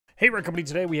Hey, Red Company,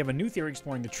 today we have a new theory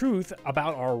exploring the truth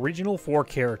about our original 4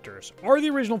 characters. Are the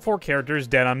original 4 characters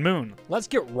dead on Moon? Let's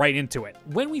get right into it.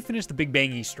 When we finish the Big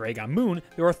Bang Easter egg on Moon,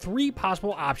 there are 3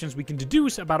 possible options we can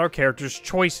deduce about our characters'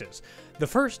 choices. The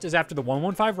first is after the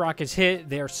 115 rockets hit,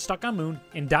 they are stuck on Moon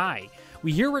and die.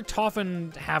 We hear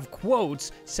Richtofen have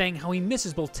quotes saying how he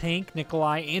misses both Tank,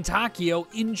 Nikolai, and Takeo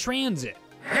in transit.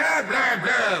 Blah, blah,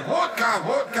 blah, vodka,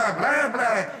 vodka, blah,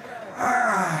 blah.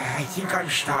 I think I'm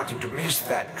starting to miss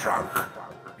that drunk.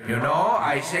 You know,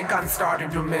 I think I'm starting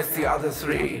to miss the other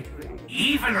 3.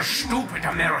 Even a stupid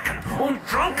American and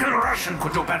drunken Russian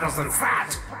could do better than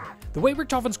that. The way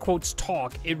Richtofen's quotes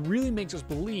talk, it really makes us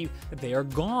believe that they are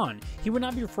gone. He would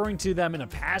not be referring to them in a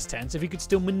past tense if he could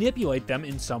still manipulate them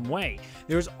in some way.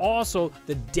 There's also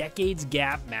the decades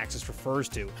gap Maxis refers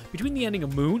to. Between the ending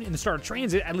of Moon and the start of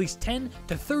Transit, at least 10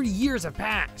 to 30 years have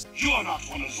passed. You are not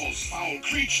one of those foul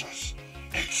creatures.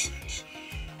 Excellent.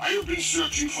 I have been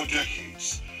searching for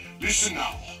decades. Listen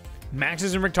now.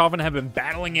 Maxis and Richtofen have been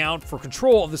battling out for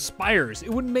control of the Spires. It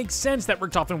wouldn't make sense that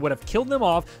Richtofen would have killed them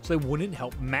off so they wouldn't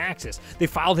help Maxis. They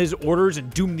followed his orders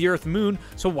and doomed the Earth Moon,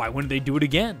 so why wouldn't they do it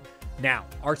again? Now,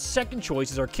 our second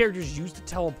choice is our characters use the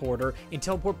teleporter and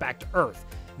teleport back to Earth.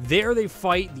 There they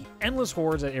fight the endless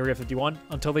hordes at Area 51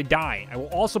 until they die. I will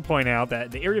also point out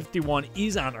that the Area 51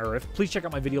 is on Earth. Please check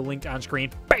out my video linked on screen,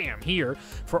 bam, here,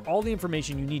 for all the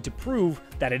information you need to prove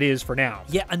that it is for now.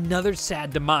 Yet another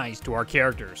sad demise to our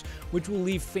characters, which will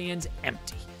leave fans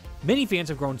empty. Many fans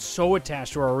have grown so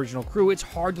attached to our original crew, it's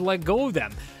hard to let go of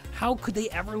them. How could they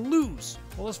ever lose?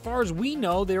 Well, as far as we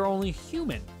know, they're only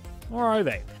human. Or are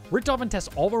they? Richtofen tests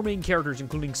all of our main characters,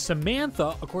 including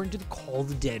Samantha, according to the Call of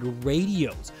the Dead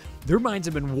radios. Their minds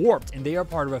have been warped, and they are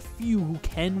part of a few who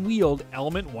can wield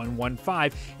Element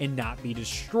 115 and not be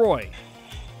destroyed.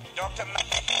 Dr.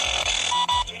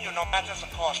 Continue no matter the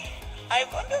cost. I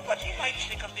wonder what he might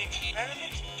think of the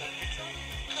experiment.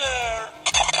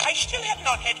 I still have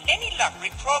not had any luck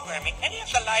reprogramming any of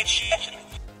the live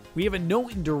specimens. We have a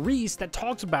note in Doris that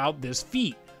talks about this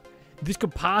feat. This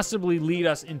could possibly lead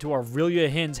us into our Aurelia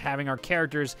hints having our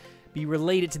characters be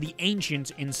related to the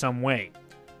Ancients in some way.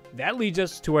 That leads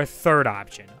us to our third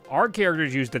option. Our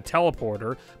characters use the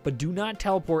teleporter, but do not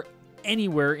teleport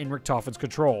anywhere in Richtofen's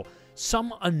control.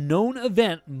 Some unknown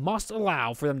event must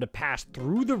allow for them to pass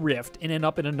through the rift and end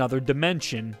up in another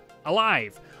dimension,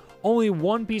 alive. Only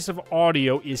one piece of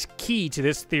audio is key to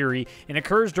this theory and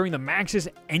occurs during the Maxis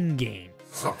endgame.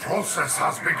 The process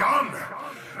has begun.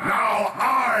 Now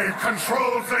I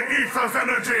control the ether's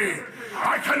energy.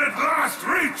 I can at last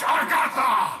reach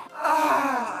Agatha.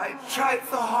 I tried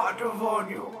so hard to warn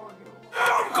you.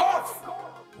 Don't go!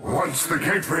 Once the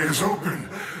gateway is open,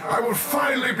 I will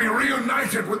finally be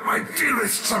reunited with my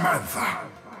dearest Samantha.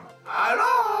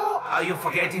 Hello? Are you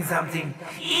forgetting something?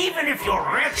 Even if your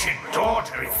wretched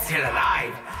daughter is still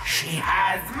alive, she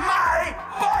has my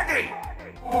body!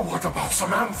 Oh, what about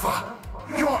Samantha?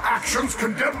 Your actions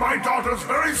condemn my daughter's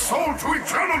very soul to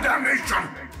eternal damnation.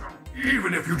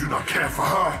 Even if you do not care for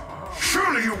her,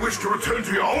 surely you wish to return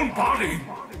to your own body.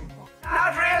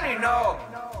 Not really, no.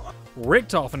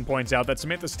 Richtofen points out that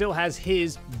Samantha still has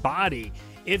his body,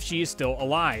 if she is still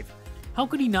alive. How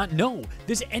could he not know?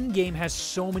 This endgame has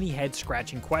so many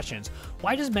head-scratching questions.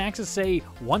 Why does Maxis say,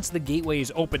 once the gateway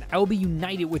is open, I will be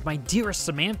united with my dearest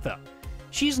Samantha?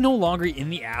 She's no longer in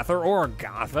the Aether or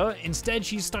Agatha. Instead,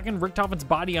 she's stuck in Richtofen's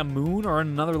body on Moon or in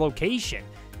another location.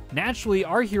 Naturally,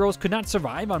 our heroes could not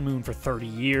survive on Moon for 30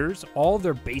 years. All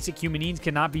their basic human needs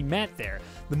cannot be met there.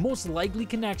 The most likely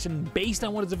connection, based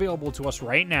on what is available to us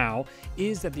right now,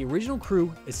 is that the original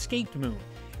crew escaped Moon.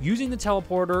 Using the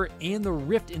teleporter and the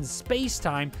rift in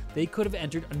space-time, they could have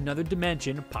entered another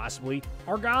dimension, possibly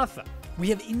Agatha. We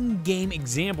have in-game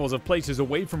examples of places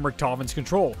away from Richtofen's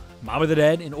control, Mob of the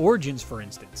Dead and Origins, for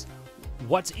instance.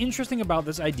 What's interesting about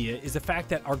this idea is the fact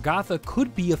that Agatha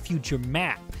could be a future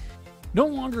map. No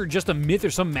longer just a myth or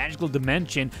some magical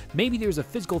dimension, maybe there's a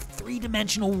physical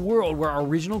 3-dimensional world where our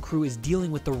original crew is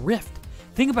dealing with the rift.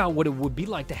 Think about what it would be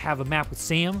like to have a map with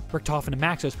Sam, Richtofen, and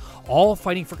Maxis all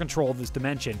fighting for control of this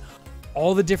dimension.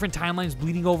 All the different timelines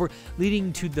bleeding over,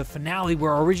 leading to the finale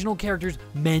where our original characters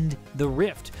mend the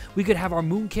rift. We could have our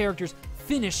Moon characters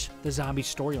finish the zombie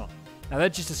storyline. Now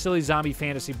that's just a silly zombie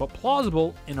fantasy, but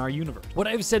plausible in our universe. What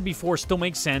I've said before still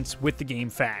makes sense with the game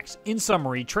facts. In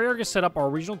summary, Treyarch has set up our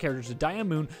original characters to die on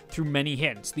Moon through many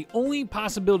hints. The only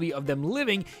possibility of them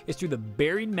living is through the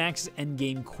buried Maxis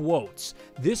endgame quotes.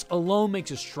 This alone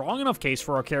makes a strong enough case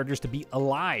for our characters to be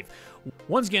alive.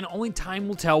 Once again, only time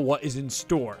will tell what is in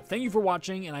store. Thank you for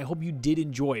watching, and I hope you did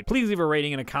enjoy. Please leave a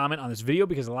rating and a comment on this video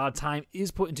because a lot of time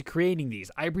is put into creating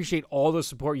these. I appreciate all the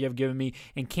support you have given me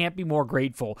and can't be more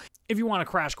grateful. If you want a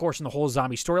crash course in the whole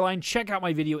zombie storyline, check out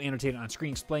my video annotated on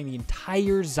screen explaining the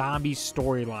entire zombie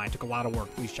storyline. It took a lot of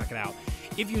work. Please check it out.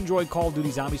 If you enjoyed Call of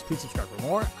Duty Zombies, please subscribe for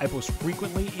more. I post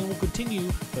frequently and will continue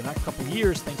for the next couple of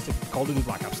years thanks to Call of Duty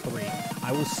Black Ops 3.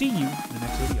 I will see you in the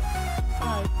next video.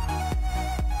 Bye.